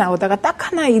비판이 나오다가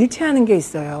딱 하나 일치하는 게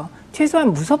있어요.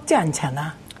 최소한 무섭지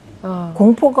않잖아.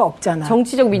 공포가 없잖아.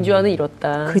 정치적 민주화는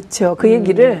이뤘다. 그렇죠. 그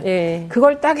얘기를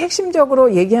그걸 딱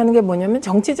핵심적으로 얘기하는 게 뭐냐면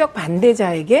정치적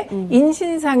반대자에게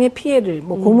인신상의 피해를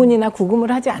뭐 고문이나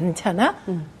구금을 하지 않잖아.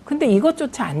 근데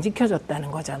이것조차 안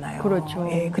지켜졌다는 거잖아요. 그렇죠.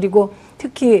 그리고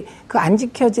특히 그 안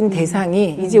지켜진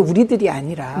대상이 이제 우리들이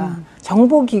아니라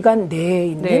정보기관 내에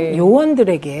있는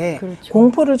요원들에게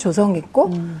공포를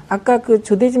조성했고 아까 그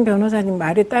조대진 변호사님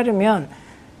말에 따르면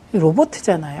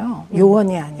로봇잖아요.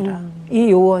 요원이 아니라. 이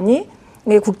요원이,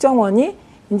 국정원이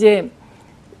이제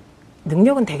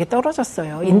능력은 되게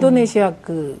떨어졌어요. 인도네시아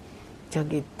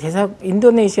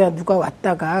인도네시아 누가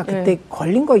왔다가 그때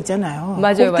걸린 거 있잖아요.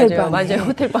 맞아요.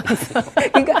 호텔방에서.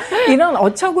 그러니까 이런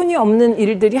어처구니 없는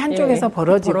일들이 한쪽에서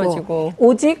벌어지고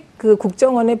오직 그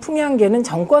국정원의 풍향계는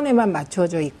정권에만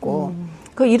맞춰져 있고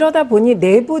이러다 보니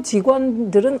내부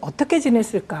직원들은 어떻게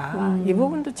지냈을까. 이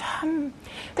부분도 참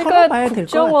털어봐야 될 것 같아요.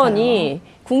 국정원이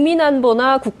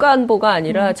국민안보나 국가안보가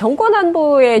아니라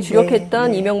정권안보에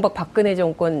주력했던 이명박 박근혜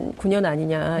정권 9년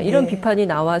아니냐 이런 비판이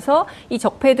나와서 이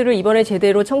적폐들을 이번에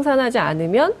제대로 청산하지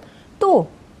않으면 또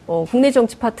국내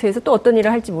정치 파트에서 또 어떤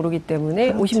일을 할지 모르기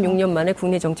때문에 그렇죠. 56년 만에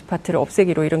국내 정치 파트를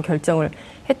없애기로 이런 결정을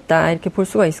했다. 이렇게 볼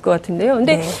수가 있을 것 같은데요.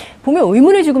 근데 네. 보면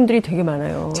의문의 죽음들이 되게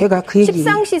많아요. 제가 그 얘기.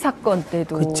 십상시 사건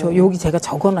때도. 그렇죠. 여기 제가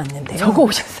적어놨는데요. 적어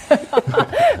오셨어요.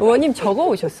 의원님 적어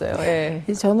오셨어요. 예.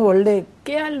 저는 원래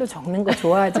깨알로 적는 거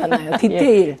좋아하잖아요.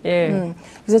 디테일. 예.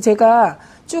 그래서 제가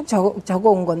쭉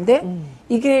적어온 건데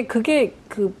그게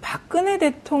그 박근혜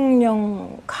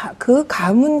대통령 그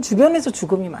가문 주변에서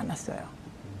죽음이 많았어요.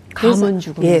 가문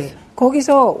죽음. 예.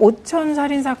 거기서 5천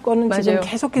살인 사건은 맞아요. 지금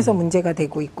계속해서 문제가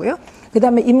되고 있고요.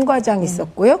 그다음에 임 과장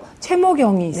있었고요.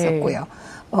 최모경이 있었고요.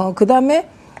 네. 그다음에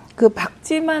그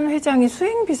박지만 회장의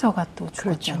수행비서가 또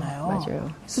죽었잖아요. 그렇죠. 맞아요.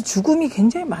 그래서 죽음이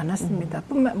굉장히 많았습니다.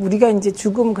 우리가 이제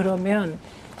죽음 그러면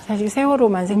사실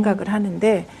세월호만 생각을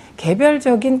하는데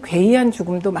개별적인 괴이한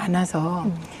죽음도 많아서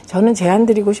저는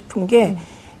제안드리고 싶은 게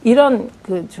이런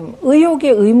그 좀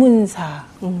의혹의 의문사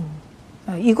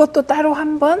이것도 따로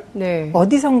한번 네.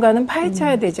 어디선가는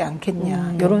파헤쳐야 되지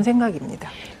않겠냐 이런 생각입니다.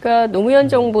 그러니까 노무현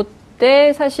정부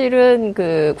때 사실은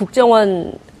그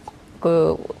국정원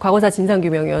그 과거사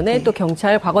진상규명위원회 네. 또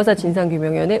경찰 과거사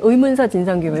진상규명위원회 의문사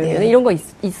진상규명위원회 네. 이런 거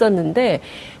있었는데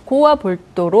그와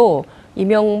별도로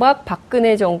이명박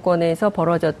박근혜 정권에서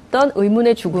벌어졌던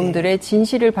의문의 죽음들의 네.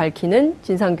 진실을 밝히는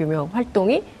진상규명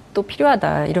활동이 또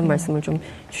필요하다 이런 말씀을 좀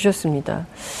주셨습니다.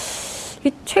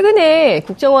 최근에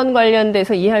국정원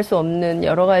관련돼서 이해할 수 없는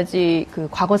여러 가지 그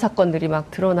과거 사건들이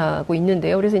막 드러나고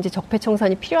있는데요. 그래서 이제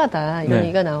적폐청산이 필요하다 이런 네.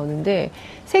 얘기가 나오는데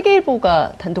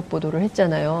세계일보가 단독 보도를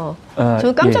했잖아요.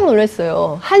 저는 깜짝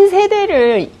놀랐어요. 한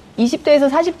세대를 20대에서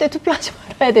 40대 투표하지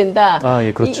말아야 된다.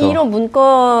 예, 그렇죠. 이런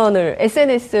문건을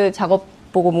SNS 작업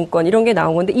보고 문건 이런 게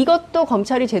나온 건데 이것도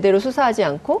검찰이 제대로 수사하지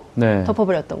않고 네.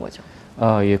 덮어버렸던 거죠.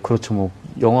 예, 그렇죠. 뭐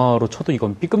영화로 쳐도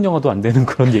이건 B급 영화도 안 되는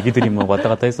그런 얘기들이 막 왔다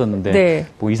갔다 했었는데 네.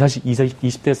 뭐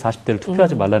 20대에서 40대를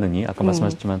투표하지 말라느니 아까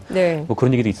말씀하셨지만 네. 뭐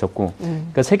그런 얘기도 있었고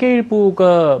그러니까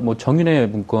세계일보가 뭐 정윤회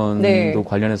문건도 네.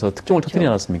 관련해서 특종을 그렇죠. 터뜨리지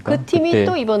않았습니까? 그 팀이 그때,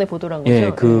 또 이번에 보도를 한 거죠?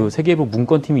 예, 그 네. 세계일보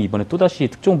문건팀이 이번에 또다시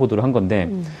특종 보도를 한 건데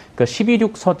그러니까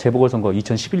 12.6 재보궐선거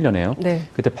 2011년에요. 네.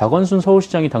 그때 박원순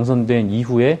서울시장이 당선된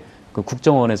이후에 그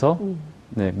국정원에서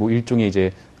네, 뭐 일종의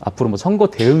이제 앞으로 뭐 선거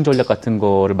대응 전략 같은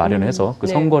거를 마련해서 그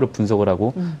네. 선거를 분석을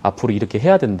하고 앞으로 이렇게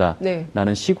해야 된다라는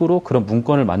네. 식으로 그런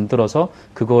문건을 만들어서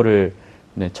그거를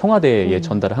네, 청와대에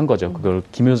전달을 한 거죠. 그걸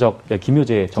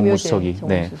김효재 정무수석이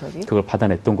네, 그걸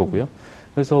받아냈던 거고요.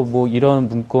 그래서 뭐 이런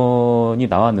문건이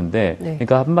나왔는데, 네.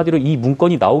 그러니까 한마디로 이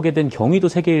문건이 나오게 된 경위도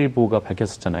세계일보가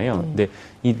밝혔었잖아요. 근데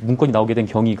이 문건이 나오게 된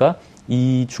경위가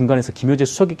이 중간에서 김효재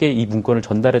수석에게 이 문건을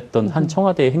전달했던 한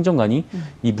청와대 행정관이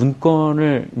이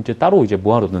문건을 이제 따로 이제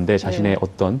모아놓는데 자신의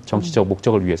어떤 정치적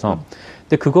목적을 위해서.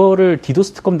 근데 그거를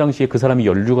디도스 특검 당시에 그 사람이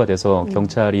연루가 돼서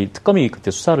경찰이 특검이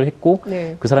그때 수사를 했고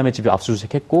네. 그 사람의 집에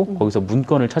압수수색했고 거기서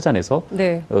문건을 찾아내서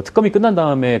네. 특검이 끝난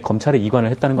다음에 검찰에 이관을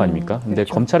했다는 거 아닙니까? 근데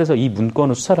그렇죠. 검찰에서 이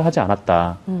문건을 수사를 하지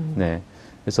않았다. 네.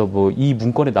 그래서 뭐 이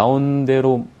문건에 나온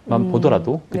대로만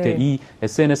보더라도 그때 네. 이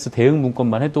SNS 대응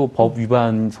문건만 해도 법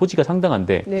위반 소지가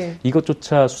상당한데 네.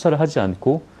 이것조차 수사를 하지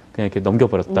않고 그냥 이렇게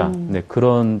넘겨버렸다. 네,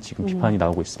 그런 지금 비판이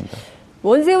나오고 있습니다.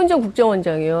 원세훈 전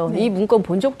국정원장이요. 네. 이 문건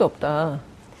본 적도 없다.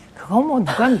 그거 뭐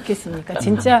누가 믿겠습니까?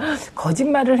 진짜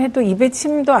거짓말을 해도 입에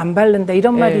침도 안 바른다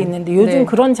이런 말이 네. 있는데 요즘 네.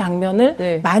 그런 장면을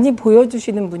네. 많이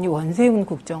보여주시는 분이 원세훈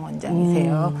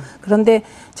국정원장이세요. 그런데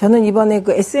저는 이번에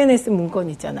그 SNS 문건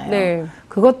있잖아요. 네.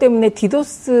 그것 때문에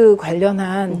디도스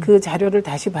관련한 그 자료를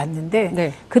다시 봤는데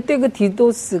네. 그때 그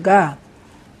디도스가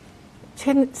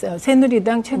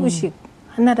새누리당 최구식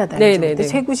한나라당이죠.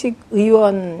 최구식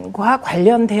의원과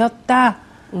관련되었다.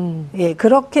 예,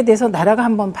 그렇게 돼서 나라가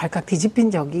한번 발칵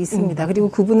뒤집힌 적이 있습니다. 그리고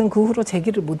그분은 그 후로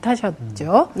재기를 못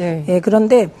하셨죠. 네. 예,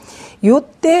 그런데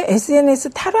요때 SNS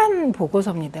탈환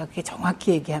보고서입니다. 그게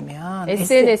정확히 얘기하면.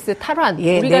 SNS 탈환.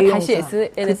 예, 우리가 내용서. 다시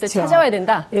SNS를 그쵸. 찾아와야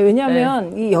된다. 예,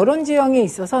 왜냐하면 이 여론 지형에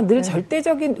있어서 늘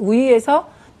절대적인 우위에서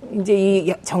이제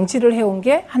이 정치를 해온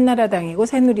게 한나라당이고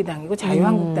새누리당이고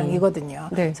자유한국당이거든요.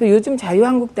 네. 그래서 요즘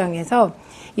자유한국당에서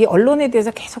이 언론에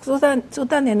대해서 계속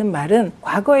쏟아내는 말은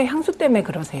과거의 향수 때문에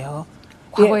그러세요.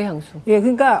 과거의 향수. 예,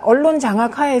 그러니까 언론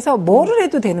장악하에서 뭐를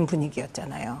해도 되는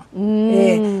분위기였잖아요.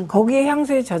 예, 거기에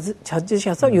향수에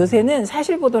젖으셔서 요새는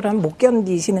사실 보도를 하면 못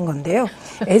견디시는 건데요.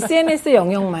 SNS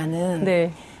영역만은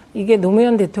네. 이게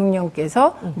노무현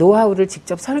대통령께서 노하우를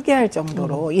직접 설계할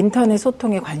정도로 인터넷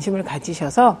소통에 관심을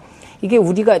가지셔서 이게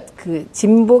우리가 그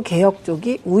진보 개혁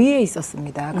쪽이 우위에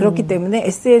있었습니다. 그렇기 때문에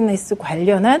SNS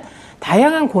관련한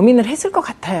다양한 고민을 했을 것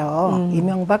같아요.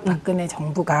 이명박 박근혜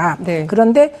정부가. 네.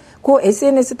 그런데 그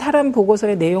SNS 탈환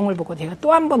보고서의 내용을 보고 제가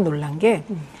또 한 번 놀란 게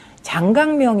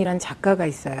장강명이란 작가가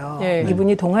있어요. 네.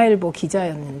 이분이 동아일보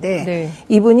기자였는데 네.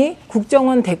 이분이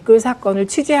국정원 댓글 사건을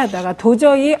취재하다가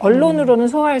도저히 언론으로는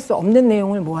소화할 수 없는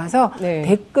내용을 모아서 네.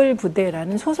 댓글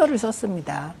부대라는 소설을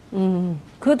썼습니다.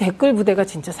 그 댓글 부대가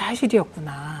진짜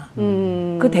사실이었구나.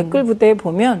 그 댓글 부대에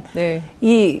보면 네.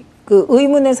 그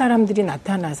의문의 사람들이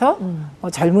나타나서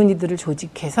젊은이들을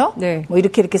조직해서 네. 뭐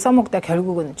이렇게 써먹다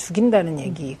결국은 죽인다는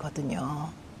얘기거든요.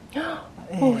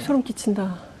 네. 소름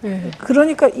끼친다. 네.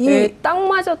 그러니까 딱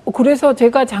맞아. 그래서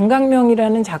제가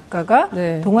장강명이라는 작가가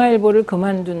네. 동아일보를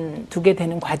그만두게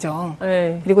되는 과정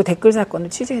네. 그리고 댓글 사건을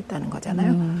취재했다는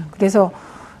거잖아요. 그래서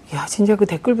야 진짜 그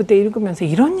댓글 부대 읽으면서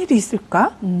이런 일이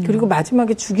있을까? 그리고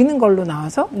마지막에 죽이는 걸로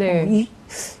나와서 네.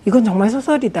 이건 정말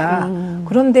소설이다.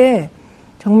 그런데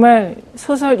정말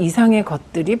소설 이상의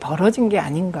것들이 벌어진 게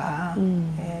아닌가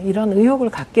네, 이런 의혹을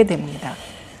갖게 됩니다.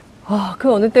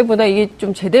 그 어느 때보다 이게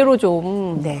좀 제대로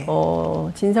좀 네.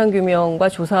 진상규명과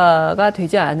조사가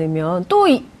되지 않으면 또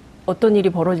어떤 일이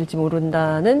벌어질지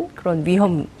모른다는 그런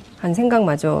위험한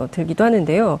생각마저 들기도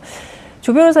하는데요.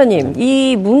 조 변호사님,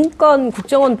 이 문건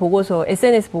국정원 보고서,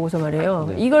 SNS 보고서 말이에요.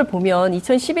 네. 이걸 보면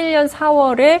 2011년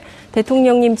 4월에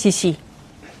대통령님 지시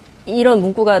이런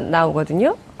문구가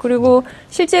나오거든요. 그리고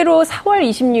실제로 4월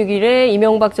 26일에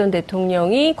이명박 전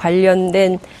대통령이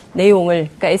관련된 내용을,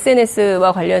 그러니까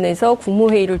SNS와 관련해서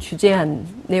국무회의를 주재한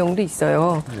내용도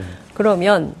있어요. 네.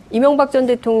 그러면 이명박 전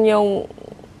대통령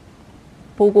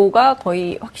보고가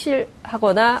거의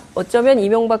확실하거나 어쩌면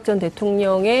이명박 전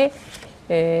대통령의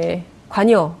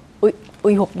관여,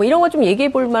 의혹 뭐 이런 거 좀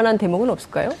얘기해 볼 만한 대목은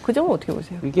없을까요? 그 점은 어떻게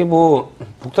보세요? 이게 뭐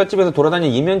북찻집에서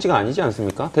돌아다니는 이면지가 아니지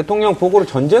않습니까? 대통령 보고를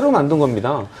전제로 만든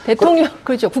겁니다. 대통령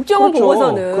그렇죠. 국정원 그렇죠.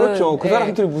 보고서는 그렇죠. 그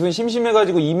사람들이 무슨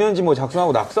심심해가지고 이면지 뭐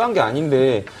작성하고 낙서한 게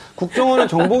아닌데 국정원은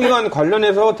정보기관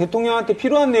관련해서 대통령한테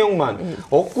필요한 내용만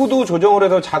억구도 조정을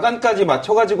해서 자간까지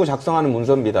맞춰가지고 작성하는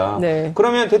문서입니다. 네.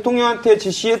 그러면 대통령한테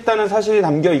지시했다는 사실이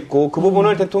담겨 있고 그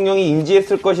부분을 대통령이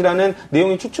인지했을 것이라는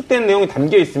내용이 추측된 내용이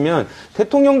담겨 있으면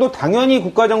대통령도 당연히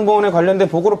국가정보원에 관련된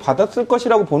보고를 받았을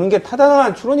것이라고 보는 게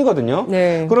타당한 추론이거든요.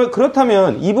 네.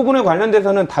 그렇다면 이 부분에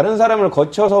관련돼서는 다른 사람을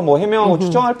거쳐서 뭐 해명하고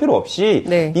추정할 필요 없이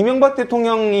네. 이명박 전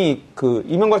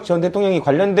대통령이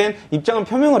관련된 입장은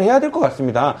표명을 해야 될 것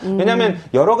같습니다. 왜냐하면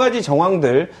여러 가지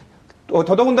정황들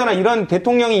더더군다나 이런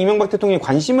이명박 대통령이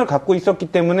관심을 갖고 있었기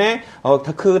때문에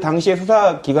그 당시에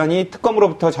수사기관이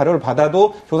특검으로부터 자료를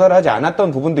받아도 조사를 하지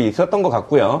않았던 부분도 있었던 것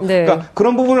같고요. 네. 그러니까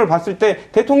그런 부분을 봤을 때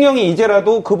대통령이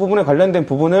이제라도 그 부분에 관련된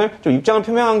부분을 좀 입장을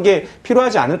표명한 게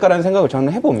필요하지 않을까라는 생각을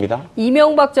저는 해봅니다.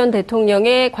 이명박 전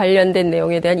대통령에 관련된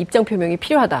내용에 대한 입장 표명이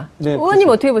필요하다. 네, 의원님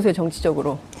그렇죠. 어떻게 보세요,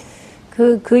 정치적으로?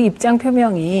 그 입장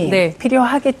표명이 네.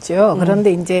 필요하겠죠.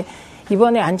 그런데 이제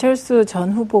이번에 안철수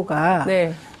전 후보가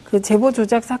네. 그 제보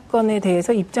조작 사건에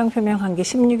대해서 입장 표명한 게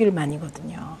 16일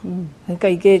만이거든요. 그러니까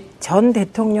이게 전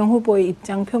대통령 후보의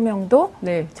입장 표명도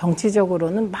네.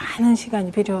 정치적으로는 많은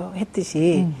시간이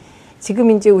필요했듯이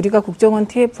지금 이제 우리가 국정원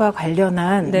TF와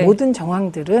관련한 네. 모든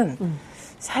정황들은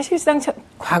사실상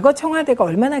과거 청와대가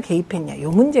얼마나 개입했냐, 요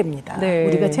문제입니다. 네.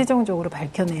 우리가 최종적으로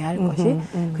밝혀내야 할 것이.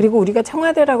 그리고 우리가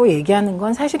청와대라고 얘기하는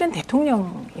건 사실은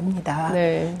대통령입니다.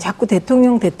 네. 자꾸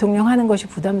대통령 하는 것이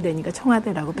부담되니까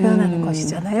청와대라고 표현하는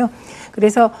것이잖아요.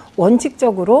 그래서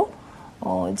원칙적으로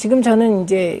지금 저는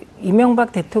이제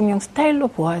이명박 대통령 스타일로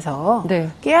보아서 네.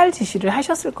 깨알 지시를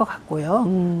하셨을 것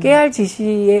같고요. 깨알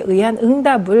지시에 의한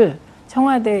응답을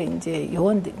청와대 이제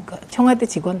요원들, 청와대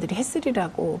직원들이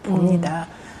했으리라고 봅니다.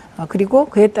 그리고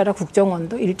그에 따라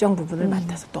국정원도 일정 부분을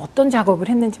맡아서 또 어떤 작업을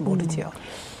했는지 모르죠.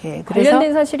 예, 그래서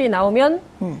관련된 사실이 나오면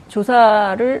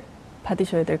조사를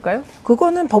받으셔야 될까요?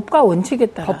 그거는 법과 원칙에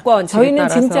따라. 법과 원칙에 저희는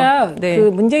따라서. 진짜 네. 그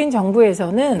문재인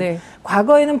정부에서는 네.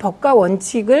 과거에는 법과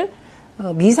원칙을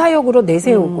미사역으로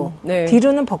내세우고 네.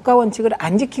 뒤로는 법과 원칙을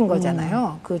안 지킨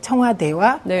거잖아요. 그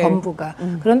청와대와 네. 법무부가.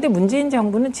 그런데 문재인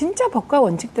정부는 진짜 법과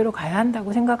원칙대로 가야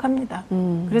한다고 생각합니다.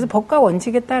 그래서 법과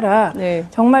원칙에 따라 네.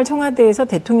 정말 청와대에서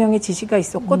대통령의 지시가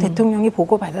있었고 대통령이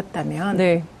보고받았다면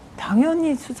네.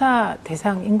 당연히 수사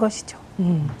대상인 것이죠.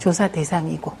 조사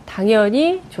대상이고.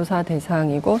 당연히 조사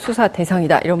대상이고 수사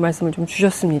대상이다. 이런 말씀을 좀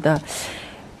주셨습니다.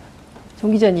 정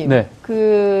기자님. 네.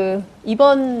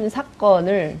 이번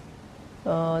사건을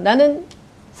나는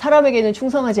사람에게는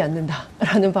충성하지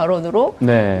않는다라는 발언으로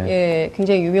네. 예,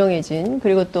 굉장히 유명해진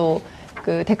그리고 또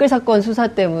그 댓글 사건 수사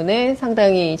때문에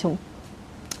상당히 좀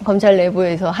검찰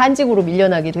내부에서 한직으로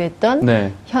밀려나기도 했던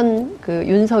네. 현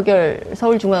윤석열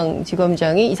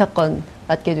서울중앙지검장이 이 사건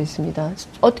맡게 됐습니다.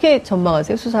 어떻게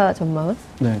전망하세요? 수사 전망은?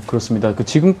 네, 그렇습니다.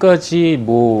 지금까지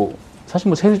사실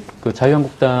뭐 그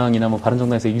자유한국당이나 뭐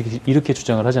바른정당에서 이렇게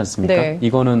주장을 하지 않습니까? 네.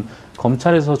 이거는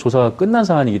검찰에서 조사가 끝난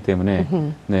사안이기 때문에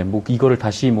네, 뭐 이거를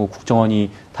다시 뭐 국정원이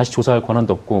다시 조사할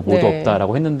권한도 없고 모두 네.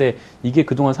 없다라고 했는데 이게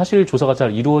그동안 사실 조사가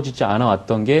잘 이루어지지 않아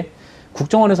왔던 게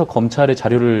국정원에서 검찰에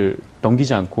자료를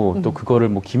넘기지 않고 또 그거를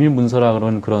뭐 기밀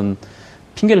문서라는 그런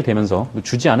핑계를 대면서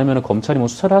주지 않으면 검찰이 뭐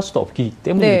수사를 할 수도 없기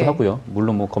때문이기도 네. 하고요.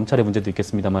 물론 뭐 검찰의 문제도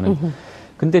있겠습니다만은.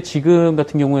 근데 지금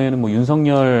같은 경우에는 뭐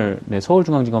윤석열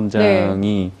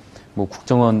서울중앙지검장이 뭐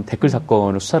국정원 댓글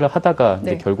사건을 수사를 하다가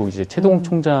이제 결국 이제 최동욱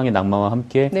총장의 낙마와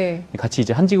함께 같이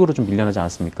이제 한직으로 좀 밀려나지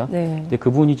않았습니까? 근데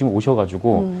그분이 지금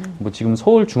오셔가지고 뭐 지금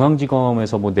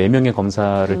서울중앙지검에서 뭐 4명의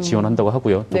검사를 지원한다고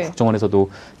하고요. 또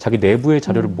국정원에서도 자기 내부의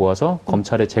자료를 모아서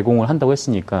검찰에 제공을 한다고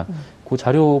했으니까 그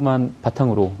자료만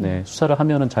바탕으로 수사를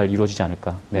하면은 잘 이루어지지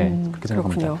않을까. 그렇게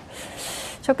생각합니다. 그렇군요.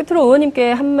 자, 끝으로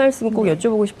의원님께 한 말씀 꼭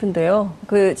여쭤보고 싶은데요.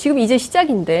 지금 이제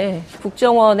시작인데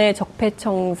국정원의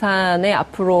적폐청산의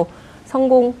앞으로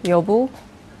성공 여부,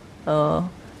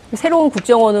 새로운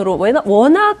국정원으로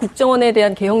워낙 국정원에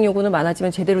대한 개혁 요구는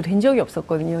많았지만 제대로 된 적이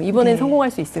없었거든요. 이번엔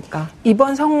성공할 수 있을까?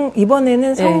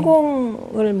 이번에는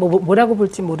성공을 뭐라고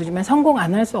볼지 모르지만 성공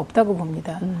안 할 수 없다고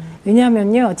봅니다.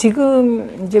 왜냐하면요,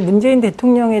 지금 이제 문재인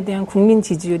대통령에 대한 국민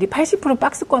지지율이 80%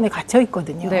 박스권에 갇혀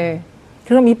있거든요.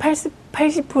 그럼 이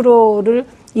 80%를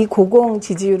이 고공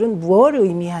지지율은 무엇을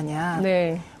의미하냐?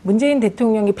 문재인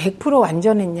대통령이 100%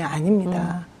 완전했냐?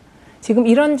 아닙니다. 지금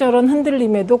이런저런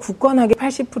흔들림에도 굳건하게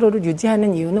 80%를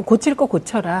유지하는 이유는 고칠 거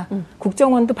고쳐라.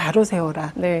 국정원도 바로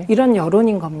세워라. 이런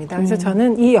여론인 겁니다. 그래서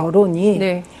저는 이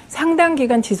여론이 상당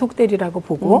기간 지속되리라고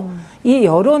보고 이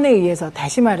여론에 의해서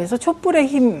다시 말해서 촛불의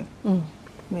힘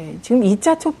지금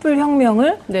 2차 촛불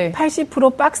혁명을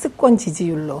 80% 박스권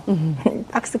지지율로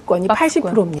박스권이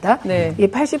 80%입니다. 이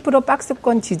 80%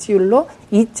 박스권 지지율로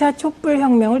 2차 촛불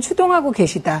혁명을 추동하고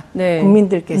계시다.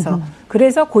 국민들께서.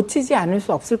 그래서 고치지 않을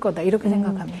수 없을 거다. 이렇게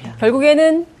생각합니다.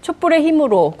 결국에는 촛불의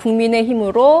힘으로 국민의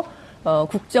힘으로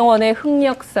국정원의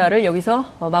흑역사를 여기서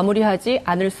마무리하지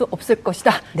않을 수 없을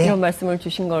것이다. 이런 말씀을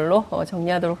주신 걸로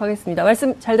정리하도록 하겠습니다.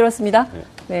 말씀 잘 들었습니다.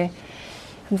 네.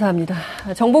 감사합니다.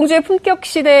 정봉주의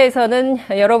품격시대에서는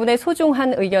여러분의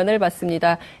소중한 의견을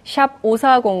받습니다. 샵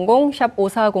 5400, 샵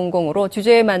 5400으로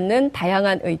주제에 맞는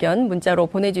다양한 의견 문자로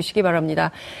보내주시기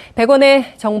바랍니다.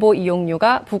 100원의 정보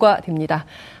이용료가 부과됩니다.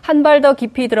 한 발 더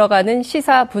깊이 들어가는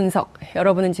시사 분석.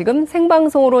 여러분은 지금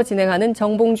생방송으로 진행하는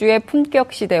정봉주의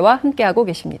품격시대와 함께하고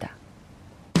계십니다.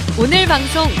 오늘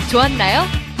방송 좋았나요?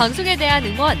 방송에 대한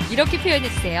응원 이렇게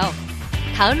표현해주세요.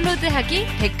 다운로드하기,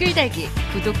 댓글 달기,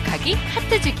 구독하기,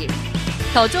 하트 주기.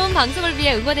 더 좋은 방송을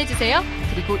위해 응원해주세요.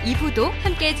 그리고 2부도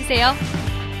함께해주세요.